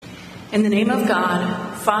In the name of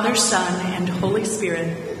God, Father, Son, and Holy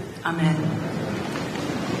Spirit. Amen.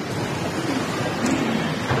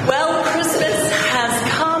 Well, Christmas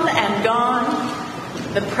has come and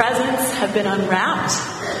gone. The presents have been unwrapped.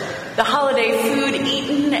 The holiday food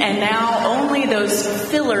eaten, and now only those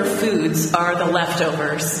filler foods are the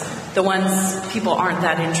leftovers, the ones people aren't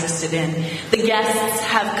that interested in. The guests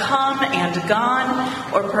have come and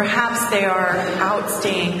gone, or perhaps they are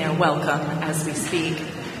outstaying their welcome as we speak.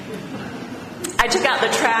 I took out the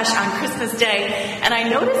trash on Christmas Day, and I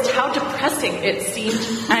noticed how depressing it seemed.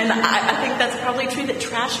 And I think that's probably true, that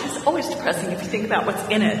trash is always depressing if you think about what's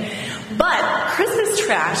in it. But Christmas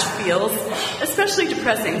trash feels especially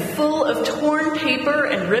depressing, full of torn paper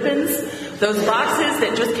and ribbons, those boxes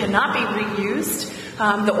that just cannot be reused,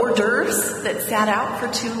 the hors d'oeuvres that sat out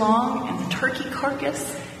for too long, and the turkey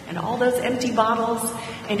carcass, and all those empty bottles,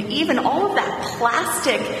 and even all of that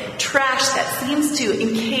plastic trash that seems to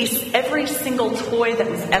encase every single toy that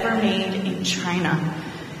was ever made in China.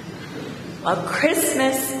 Well,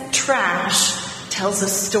 Christmas trash tells a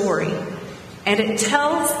story, and it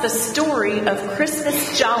tells the story of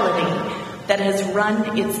Christmas jollity that has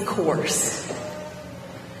run its course.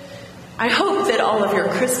 I hope that all of your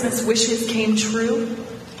Christmas wishes came true,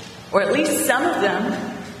 or at least some of them.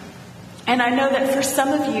 And I know that for some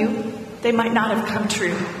of you, they might not have come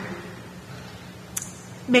true.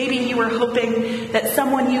 Maybe you were hoping that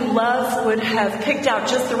someone you love would have picked out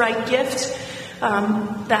just the right gift.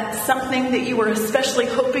 That's something that you were especially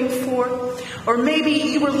hoping for. Or maybe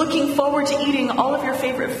you were looking forward to eating all of your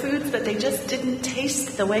favorite foods, but they just didn't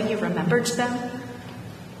taste the way you remembered them.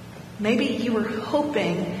 Maybe you were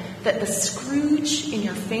hoping that the Scrooge in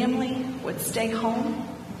your family would stay home.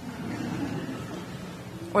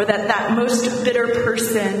 Or that most bitter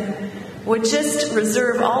person would just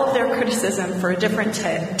reserve all of their criticism for a different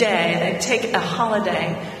day. They'd take a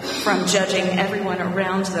holiday from judging everyone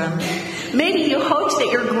around them. Maybe you hoped that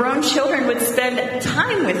your grown children would spend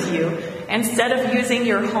time with you instead of using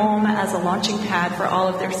your home as a launching pad for all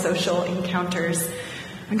of their social encounters.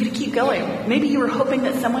 I'm going to keep going. Maybe you were hoping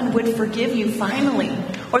that someone would forgive you finally,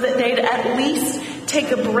 or that they'd at least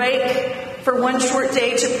take a break for one short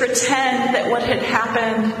day to pretend that what had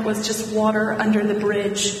happened was just water under the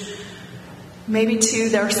bridge. Maybe, too,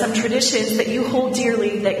 there are some traditions that you hold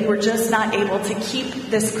dearly that you were just not able to keep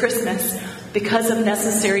this Christmas because of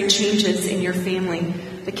necessary changes in your family.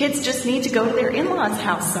 The kids just need to go to their in-laws'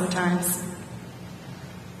 house sometimes.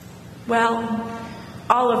 Well,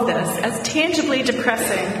 all of this, as tangibly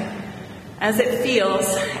depressing as it feels,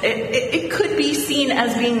 it could be seen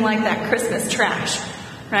as being like that Christmas trash,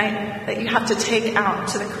 right, that you have to take out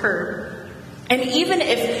to the curb. And even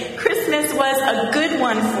if Christmas was a good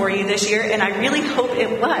one for you this year, and I really hope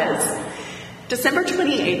it was, December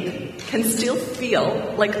 28th can still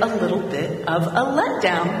feel like a little bit of a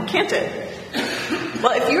letdown, can't it?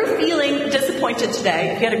 Well, if you're feeling disappointed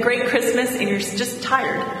today, if you had a great Christmas and you're just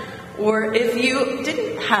tired, or if you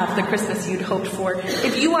didn't have the Christmas you'd hoped for,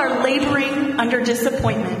 if you are laboring under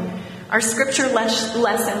disappointment, our scripture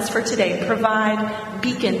lessons for today provide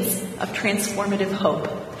beacons of transformative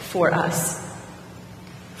hope for us.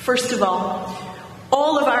 First of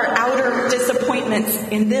all of our outer disappointments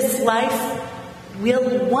in this life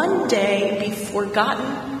will one day be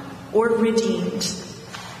forgotten or redeemed.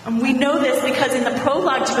 And we know this because in the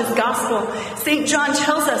prologue to his gospel, St. John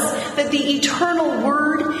tells us that the eternal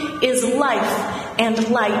word is life and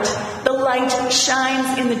light. The light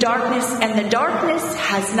shines in the darkness, and the darkness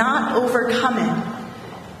has not overcome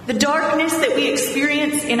it. The darkness that we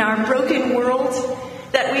experience in our broken world,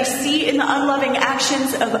 that we see in the unloving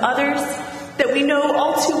actions of others, that we know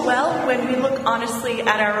all too well when we look honestly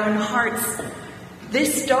at our own hearts,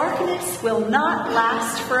 this darkness will not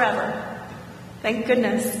last forever. Thank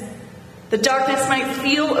goodness. The darkness might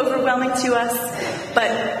feel overwhelming to us,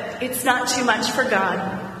 but it's not too much for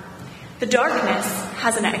God. The darkness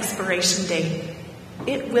has an expiration date.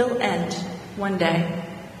 It will end one day.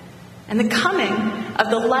 And the coming of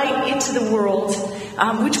the light into the world,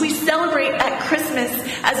 which we celebrate at Christmas,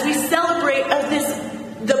 as we celebrate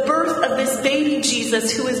the birth of this baby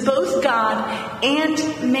Jesus, who is both God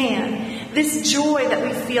and man, this joy that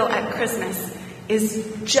we feel at Christmas is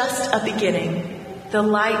just a beginning. The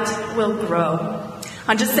light will grow.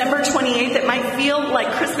 On December 28th, it might feel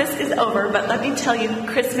like Christmas is over, but let me tell you,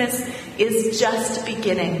 Christmas is just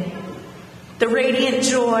beginning. The radiant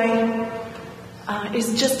joy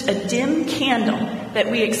is just a dim candle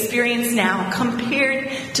that we experience now compared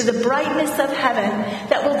to the brightness of heaven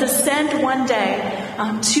that will descend one day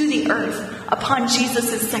to the earth upon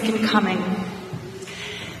Jesus' second coming.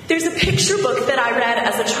 There's a picture book that I read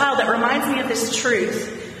as a child that reminds me of this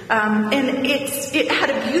truth. And it had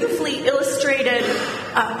a beautifully illustrated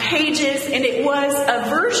pages, and it was a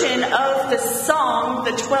version of the song,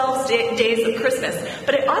 the 12 Days of Christmas.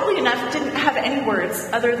 But it, oddly enough, didn't have any words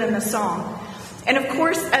other than the song. And of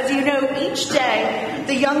course, as you know, each day,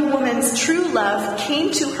 the young woman's true love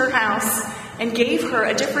came to her house and gave her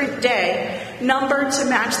a different day, numbered to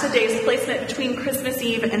match the day's placement between Christmas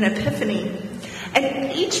Eve and Epiphany.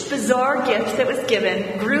 And each bizarre gift that was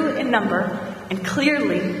given grew in number and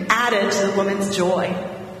clearly added to the woman's joy.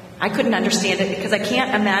 I couldn't understand it because I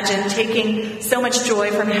can't imagine taking so much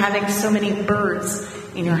joy from having so many birds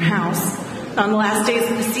in your house. On the last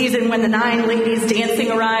days of the season, when the 9 ladies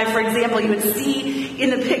dancing arrived, for example, you would see in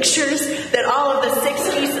the pictures that all of the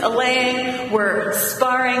 6 geese a-laying were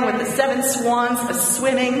sparring with the 7 swans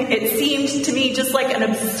a-swimming. It seemed to me just like an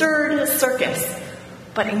absurd circus,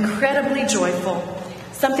 but incredibly joyful,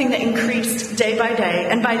 something that increased day by day.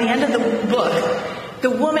 And by the end of the book,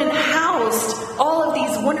 the woman housed all of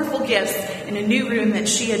these wonderful gifts in a new room that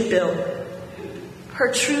she had built.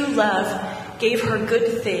 Her true love gave her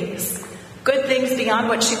good things beyond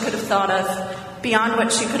what she could have thought of, beyond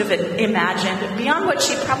what she could have imagined, beyond what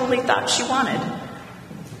she probably thought she wanted.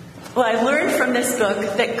 Well, I learned from this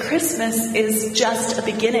book that Christmas is just a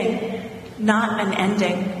beginning, not an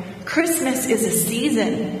ending. Christmas is a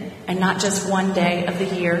season and not just one day of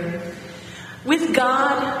the year. With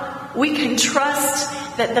God, we can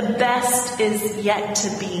trust that the best is yet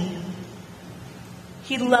to be.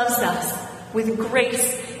 He loves us with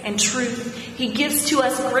grace and truth. He gives to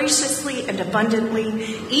us graciously and abundantly,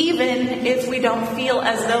 even if we don't feel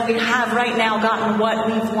as though we have right now gotten what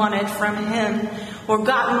we've wanted from Him or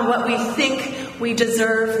gotten what we think we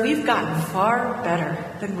deserve. We've gotten far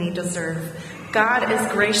better than we deserve. God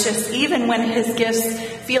is gracious even when His gifts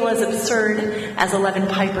feel as absurd as 11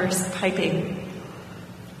 pipers piping.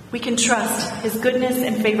 We can trust His goodness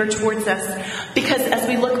and favor towards us because as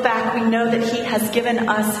we look back, we know that He has given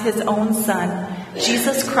us His own Son,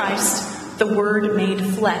 Jesus Christ, the Word made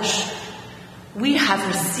flesh. We have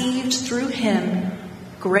received through Him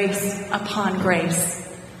grace upon grace.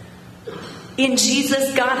 In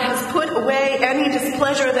Jesus, God has put away any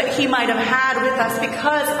displeasure that He might have had with us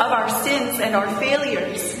because of our sins and our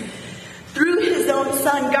failures. Through His own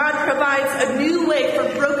Son, God provides a new way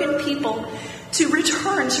for broken people to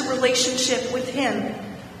return to relationship with Him.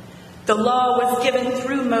 The law was given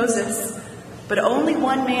through Moses, but only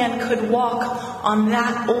one man could walk on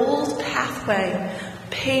that old pathway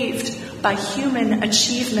paved by human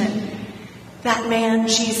achievement. That man,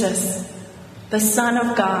 Jesus, the Son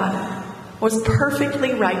of God, was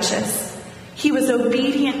perfectly righteous. He was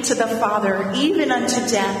obedient to the Father, even unto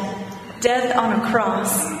death on a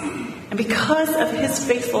cross. And because of His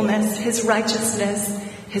faithfulness, His righteousness,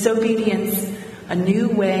 His obedience, a new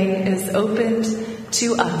way is opened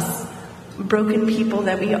to us, broken people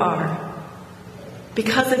that we are.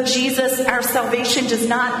 Because of Jesus, our salvation does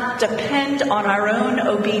not depend on our own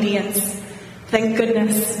obedience, thank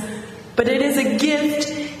goodness, but it is a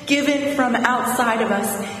gift given from outside of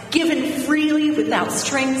us, given freely without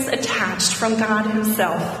strings attached from God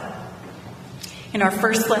Himself. In our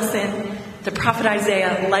first lesson, the prophet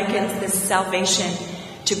Isaiah likens this salvation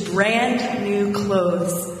to brand new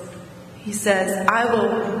clothes. He says, I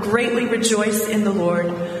will greatly rejoice in the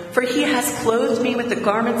Lord, for He has clothed me with the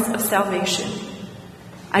garments of salvation.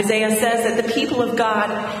 Isaiah says that the people of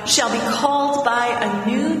God shall be called by a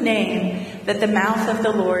new name that the mouth of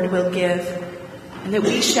the Lord will give, and that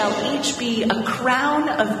we shall each be a crown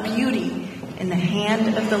of beauty in the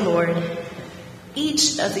hand of the Lord.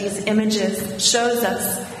 Each of these images shows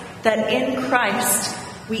us that in Christ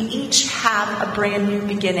we each have a brand new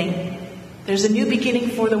beginning. There's a new beginning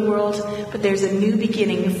for the world, but there's a new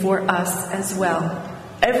beginning for us as well.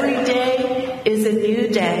 Every day is a new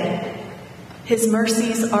day. His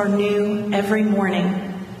mercies are new every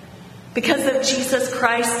morning. Because of Jesus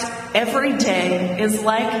Christ, every day is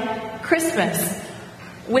like Christmas,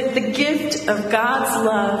 with the gift of God's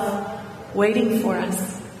love waiting for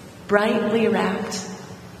us, brightly wrapped,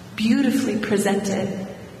 beautifully presented.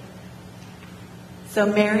 So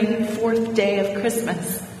merry fourth day of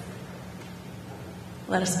Christmas.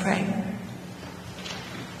 Let us pray.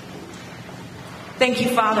 Thank you,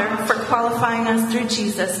 Father, for qualifying us through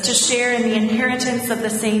Jesus to share in the inheritance of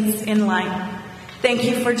the saints in light. Thank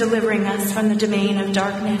you for delivering us from the domain of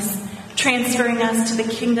darkness, transferring us to the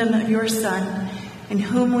kingdom of your Son, in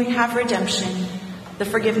whom we have redemption, the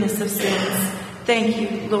forgiveness of sins. Thank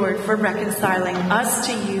you, Lord, for reconciling us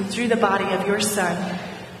to you through the body of your Son,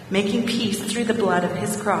 making peace through the blood of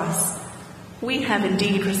His cross. We have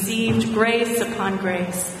indeed received grace upon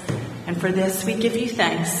grace, and for this we give you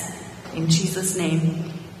thanks. In Jesus'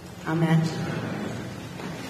 name, Amen.